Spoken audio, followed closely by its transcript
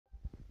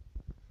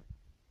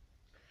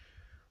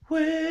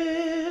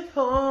with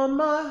all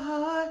my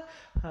heart.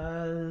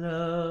 I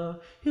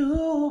love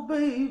you,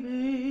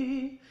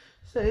 baby.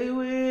 Stay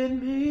with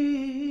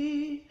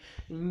me,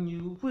 and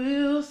you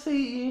will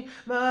see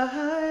my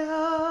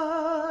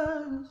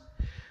arms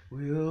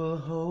will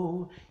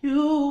hold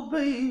you,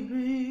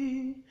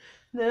 baby.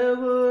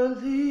 Never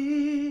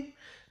leave,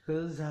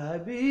 'cause I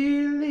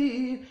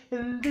believe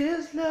in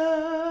this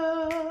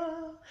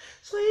love.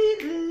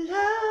 Sweet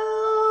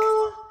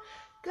love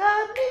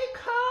got me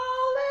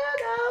calling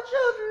out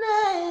your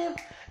name,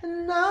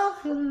 and I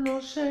feel no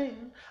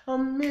shame.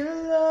 I'm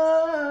in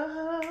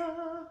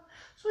love.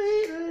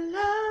 Sweet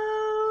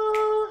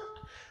love,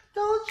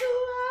 don't you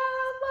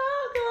ever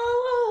go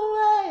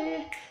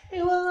away.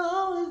 It will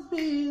always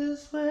be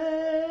this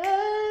way.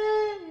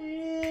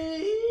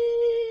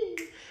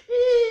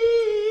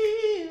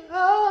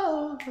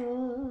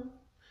 Oh,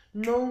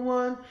 no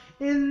one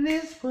in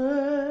this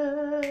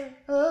world.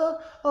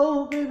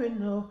 Oh, baby,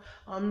 no.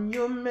 I'm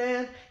your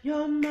man,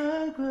 you're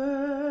my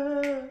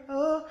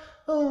girl.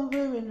 Oh,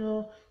 baby,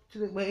 no.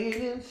 Just wait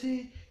and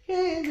see,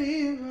 can't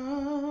be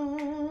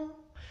wrong.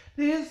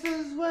 This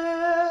is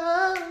where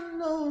I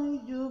know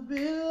you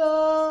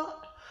belong.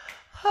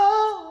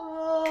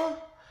 Oh,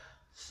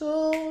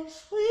 so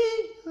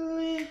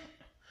sweetly,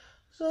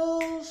 so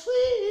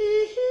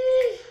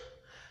sweet,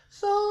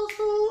 so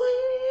sweet.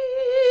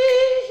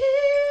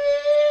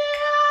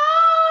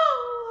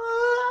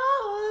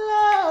 Oh,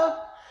 love,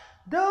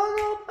 don't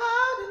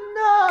nobody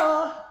know.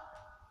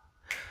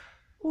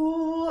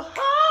 Ooh,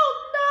 oh,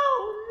 no,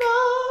 no,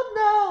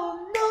 no,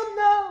 no,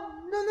 no,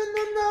 no, no,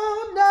 no, no,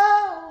 no.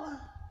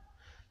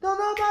 Don't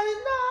nobody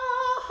know.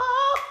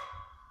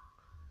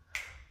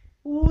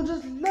 Ooh,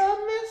 just love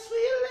me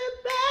sweetly,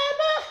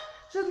 baby.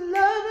 Just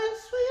love me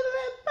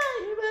sweetly,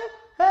 baby.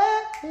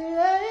 Hey,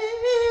 hey,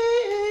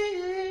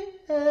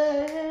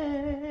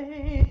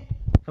 hey.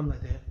 Something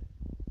like that.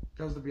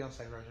 That was the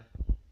Beyonce version.